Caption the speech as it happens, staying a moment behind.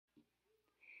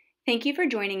Thank you for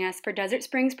joining us for Desert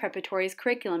Springs Preparatory's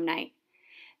Curriculum Night.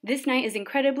 This night is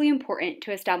incredibly important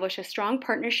to establish a strong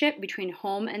partnership between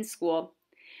home and school.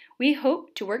 We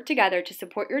hope to work together to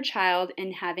support your child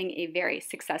in having a very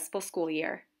successful school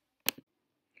year.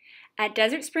 At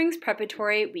Desert Springs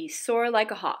Preparatory, we soar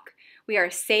like a hawk. We are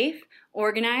safe,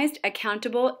 organized,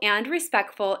 accountable, and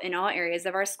respectful in all areas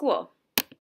of our school.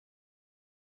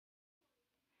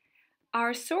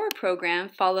 Our SOAR program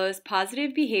follows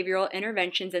Positive Behavioral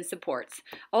Interventions and Supports,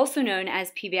 also known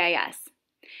as PBIS.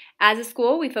 As a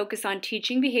school, we focus on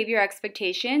teaching behavior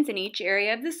expectations in each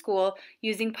area of the school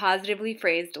using positively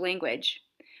phrased language.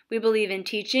 We believe in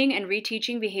teaching and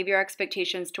reteaching behavior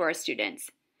expectations to our students.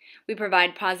 We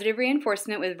provide positive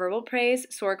reinforcement with verbal praise,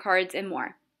 SOAR cards, and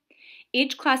more.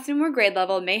 Each classroom or grade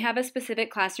level may have a specific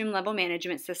classroom level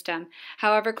management system.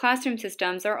 However, classroom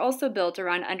systems are also built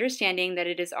around understanding that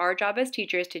it is our job as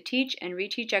teachers to teach and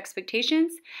reteach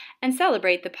expectations and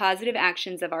celebrate the positive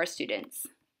actions of our students.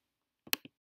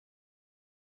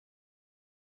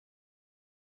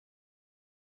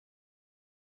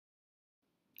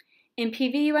 In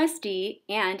PVUSD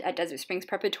and at Desert Springs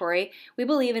Preparatory, we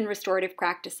believe in restorative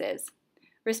practices.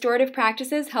 Restorative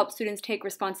practices help students take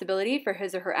responsibility for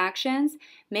his or her actions,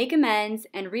 make amends,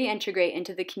 and reintegrate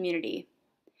into the community.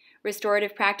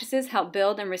 Restorative practices help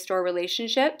build and restore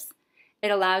relationships. It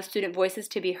allows student voices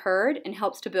to be heard and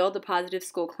helps to build a positive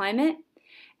school climate.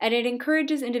 And it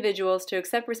encourages individuals to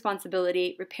accept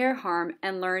responsibility, repair harm,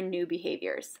 and learn new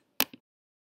behaviors.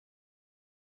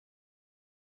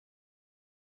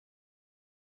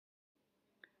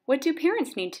 What do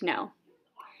parents need to know?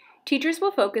 Teachers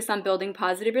will focus on building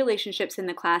positive relationships in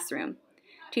the classroom.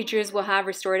 Teachers will have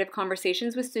restorative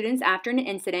conversations with students after an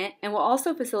incident and will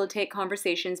also facilitate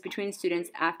conversations between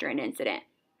students after an incident.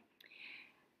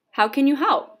 How can you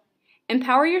help?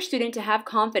 Empower your student to have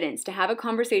confidence to have a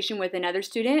conversation with another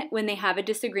student when they have a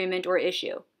disagreement or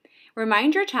issue.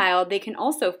 Remind your child they can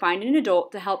also find an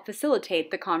adult to help facilitate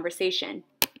the conversation.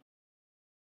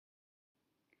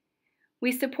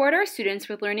 We support our students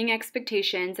with learning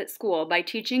expectations at school by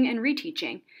teaching and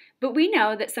reteaching, but we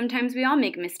know that sometimes we all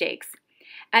make mistakes.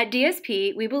 At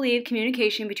DSP, we believe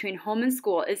communication between home and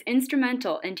school is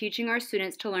instrumental in teaching our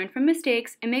students to learn from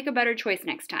mistakes and make a better choice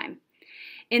next time.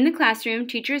 In the classroom,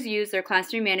 teachers use their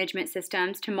classroom management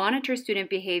systems to monitor student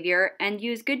behavior and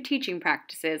use good teaching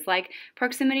practices like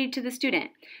proximity to the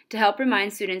student to help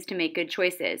remind students to make good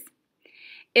choices.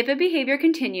 If a behavior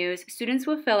continues, students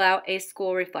will fill out a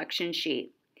school reflection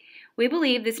sheet. We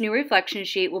believe this new reflection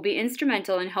sheet will be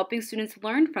instrumental in helping students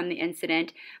learn from the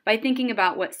incident by thinking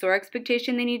about what SOAR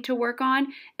expectation they need to work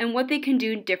on and what they can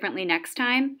do differently next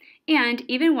time, and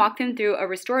even walk them through a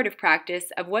restorative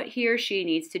practice of what he or she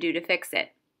needs to do to fix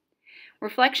it.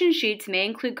 Reflection sheets may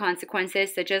include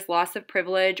consequences such as loss of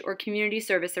privilege or community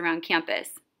service around campus.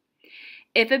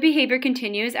 If a behavior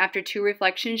continues after 2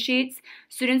 reflection sheets,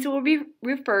 students will be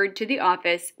referred to the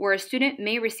office where a student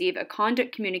may receive a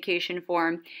conduct communication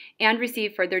form and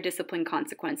receive further discipline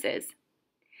consequences.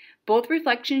 Both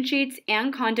reflection sheets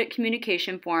and conduct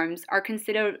communication forms are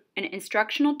considered an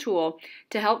instructional tool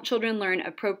to help children learn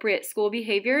appropriate school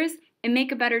behaviors and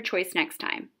make a better choice next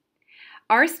time.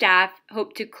 Our staff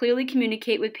hope to clearly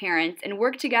communicate with parents and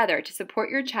work together to support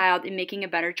your child in making a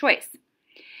better choice.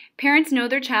 Parents know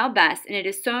their child best, and it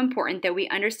is so important that we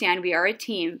understand we are a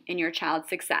team in your child's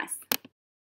success.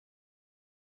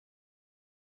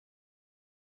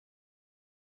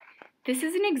 This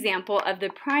is an example of the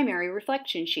primary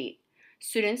reflection sheet.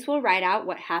 Students will write out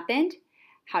what happened,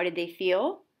 how did they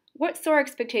feel, what SOAR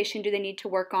expectation do they need to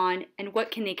work on, and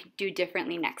what can they do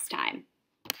differently next time.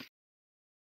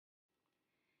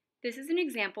 This is an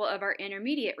example of our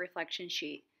intermediate reflection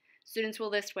sheet. Students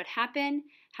will list what happened,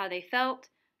 how they felt,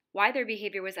 why their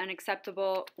behavior was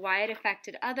unacceptable, why it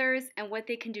affected others, and what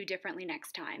they can do differently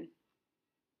next time.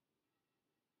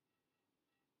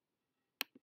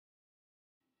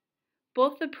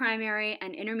 Both the primary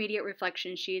and intermediate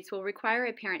reflection sheets will require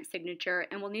a parent signature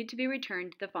and will need to be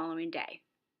returned the following day.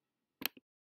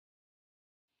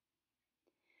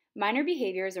 Minor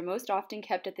behaviors are most often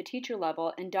kept at the teacher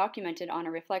level and documented on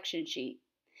a reflection sheet.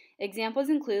 Examples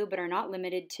include, but are not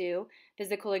limited to,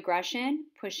 physical aggression,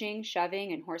 pushing,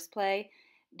 shoving, and horseplay,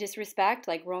 disrespect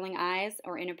like rolling eyes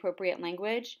or inappropriate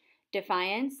language,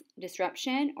 defiance,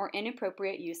 disruption, or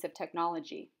inappropriate use of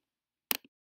technology.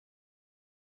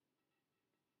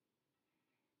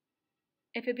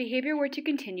 If a behavior were to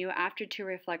continue after 2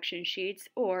 reflection sheets,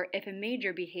 or if a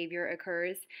major behavior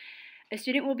occurs, a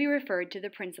student will be referred to the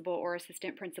principal or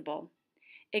assistant principal.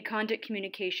 A conduct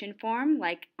communication form,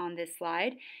 like on this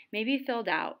slide, may be filled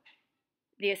out.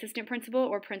 The assistant principal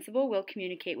or principal will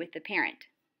communicate with the parent.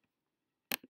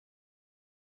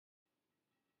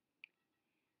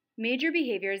 Major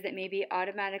behaviors that may be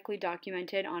automatically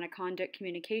documented on a conduct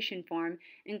communication form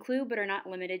include but are not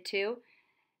limited to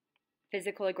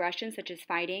physical aggression such as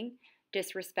fighting,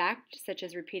 disrespect such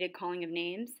as repeated calling of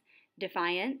names,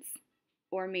 defiance,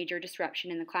 or major disruption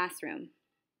in the classroom.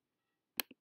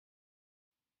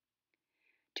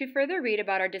 To further read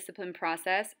about our discipline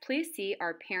process, please see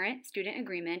our parent-student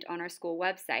agreement on our school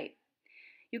website.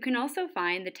 You can also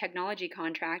find the technology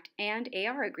contract and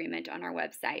AR agreement on our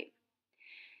website.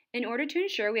 In order to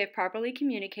ensure we have properly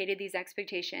communicated these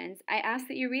expectations, I ask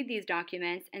that you read these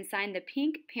documents and sign the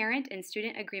pink Parent and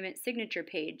Student Agreement signature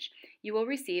page you will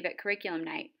receive at Curriculum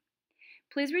Night.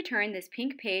 Please return this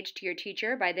pink page to your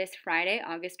teacher by this Friday,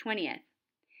 August 20th.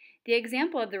 The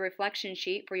example of the reflection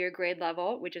sheet for your grade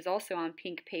level, which is also on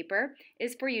pink paper,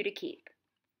 is for you to keep.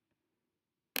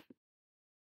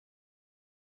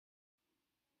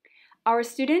 Our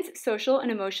students' social and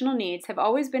emotional needs have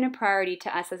always been a priority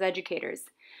to us as educators.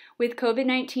 With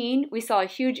COVID-19, we saw a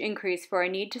huge increase for our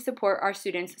need to support our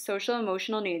students' social and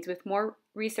emotional needs with more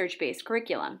research-based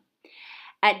curriculum.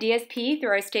 At DSP, through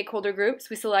our stakeholder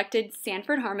groups, we selected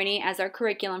Sanford Harmony as our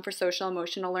curriculum for social and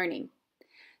emotional learning.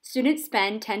 Students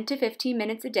spend 10 to 15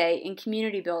 minutes a day in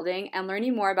community building and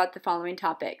learning more about the following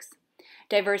topics: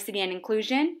 diversity and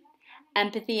inclusion,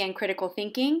 empathy and critical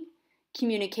thinking,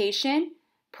 communication,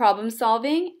 problem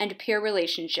solving, and peer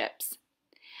relationships.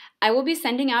 I will be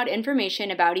sending out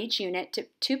information about each unit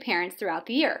to parents throughout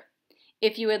the year.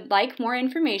 If you would like more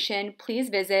information, please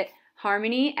visit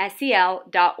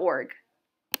harmonysel.org.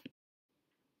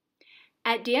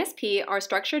 At DSP, our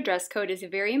structured dress code is a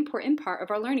very important part of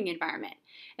our learning environment.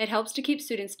 It helps to keep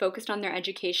students focused on their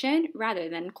education rather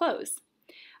than clothes.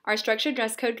 Our structured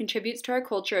dress code contributes to our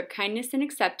culture of kindness and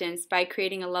acceptance by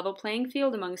creating a level playing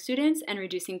field among students and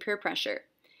reducing peer pressure.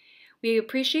 We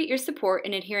appreciate your support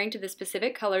in adhering to the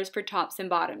specific colors for tops and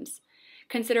bottoms.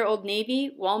 Consider Old Navy,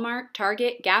 Walmart,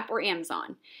 Target, Gap, or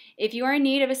Amazon. If you are in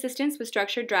need of assistance with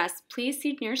structured dress, please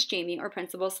see Nurse Jamie or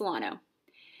Principal Solano.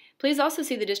 Please also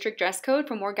see the district dress code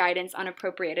for more guidance on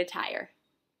appropriate attire.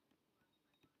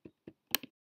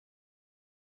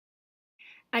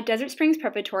 At Desert Springs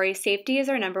Preparatory, safety is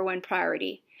our #1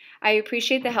 priority. I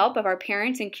appreciate the help of our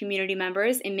parents and community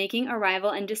members in making arrival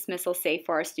and dismissal safe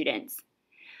for our students.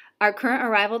 Our current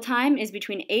arrival time is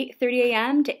between 8:30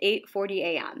 a.m. to 8:40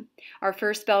 a.m. Our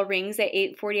first bell rings at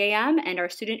 8:40 a.m. and our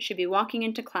students should be walking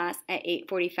into class at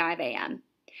 8:45 a.m.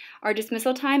 Our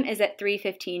dismissal time is at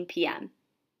 3:15 p.m.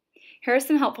 Here are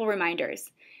some helpful reminders.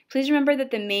 Please remember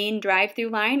that the main drive-through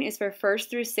line is for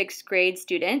 1st through 6th grade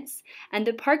students, and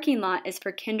the parking lot is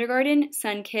for kindergarten,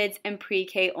 Sun Kids, and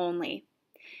pre-K only.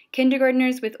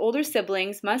 Kindergartners with older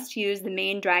siblings must use the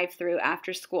main drive-through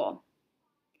after school.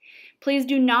 Please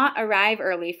do not arrive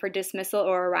early for dismissal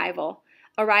or arrival.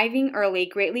 Arriving early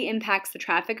greatly impacts the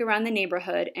traffic around the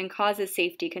neighborhood and causes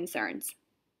safety concerns.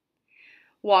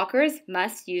 Walkers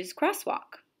must use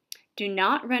crosswalk. Do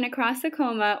not run across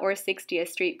Tacoma or 60th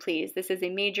Street, please. This is a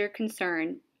major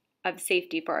concern of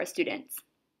safety for our students.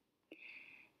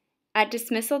 At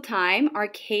dismissal time, our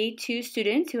K2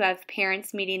 students who have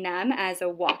parents meeting them as a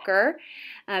walker,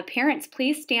 parents,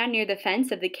 please stand near the fence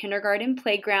of the kindergarten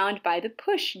playground by the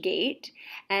push gate,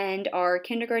 and our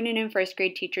kindergarten and 1st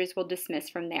grade teachers will dismiss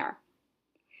from there.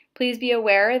 Please be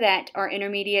aware that our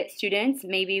intermediate students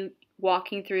may be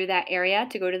walking through that area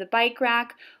to go to the bike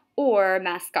rack or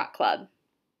mascot club.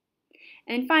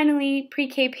 And finally,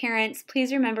 pre-K parents,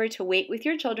 please remember to wait with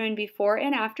your children before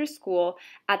and after school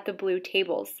at the blue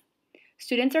tables.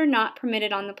 Students are not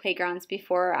permitted on the playgrounds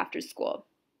before or after school.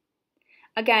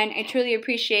 Again, I truly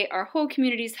appreciate our whole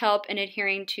community's help in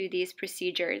adhering to these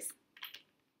procedures.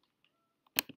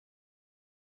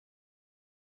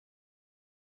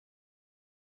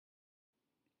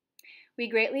 We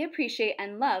greatly appreciate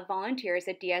and love volunteers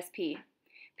at DSP.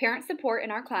 Parent support in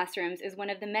our classrooms is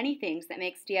one of the many things that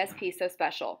makes DSP so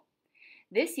special.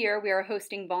 This year, we are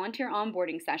hosting volunteer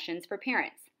onboarding sessions for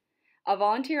parents. A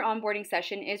volunteer onboarding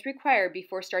session is required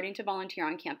before starting to volunteer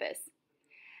on campus.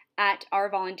 At our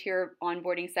volunteer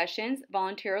onboarding sessions,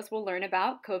 volunteers will learn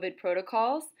about COVID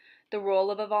protocols, the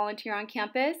role of a volunteer on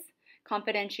campus,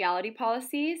 confidentiality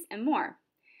policies, and more.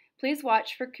 Please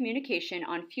watch for communication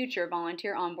on future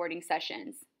volunteer onboarding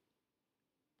sessions.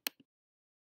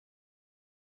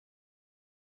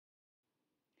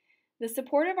 The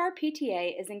support of our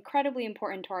PTA is incredibly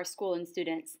important to our school and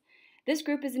students. This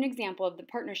group is an example of the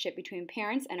partnership between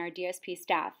parents and our DSP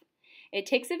staff. It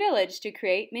takes a village to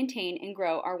create, maintain, and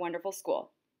grow our wonderful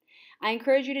school. I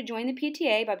encourage you to join the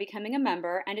PTA by becoming a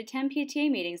member and attend PTA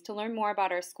meetings to learn more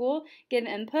about our school, give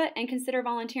input, and consider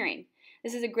volunteering.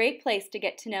 This is a great place to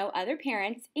get to know other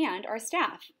parents and our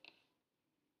staff.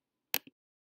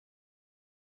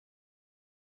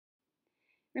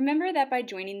 Remember that by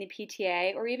joining the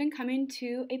PTA or even coming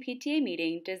to a PTA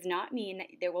meeting does not mean that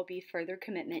there will be further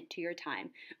commitment to your time.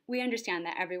 We understand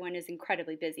that everyone is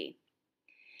incredibly busy.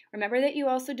 Remember that you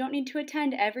also don't need to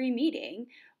attend every meeting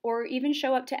or even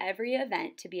show up to every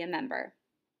event to be a member.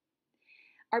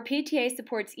 Our PTA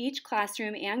supports each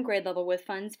classroom and grade level with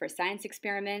funds for science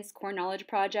experiments, core knowledge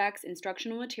projects,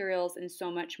 instructional materials, and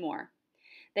so much more.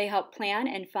 They help plan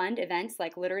and fund events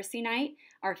like Literacy Night,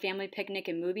 our family picnic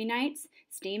and movie nights,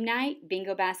 STEAM Night,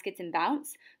 bingo baskets and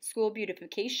bouts, school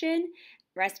beautification,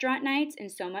 restaurant nights, and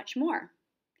so much more.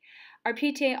 Our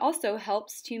PTA also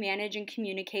helps to manage and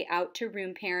communicate out to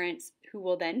room parents who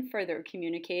will then further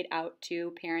communicate out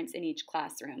to parents in each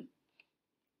classroom.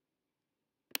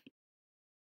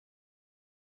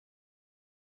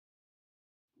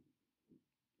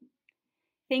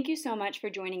 Thank you so much for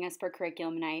joining us for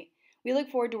Curriculum Night. We look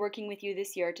forward to working with you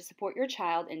this year to support your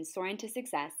child in soaring to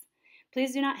success.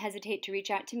 Please do not hesitate to reach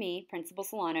out to me, Principal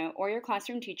Solano, or your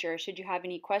classroom teacher should you have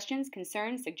any questions,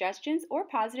 concerns, suggestions, or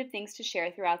positive things to share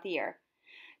throughout the year.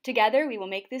 Together, we will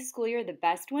make this school year the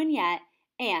best one yet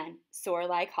and soar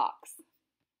like hawks.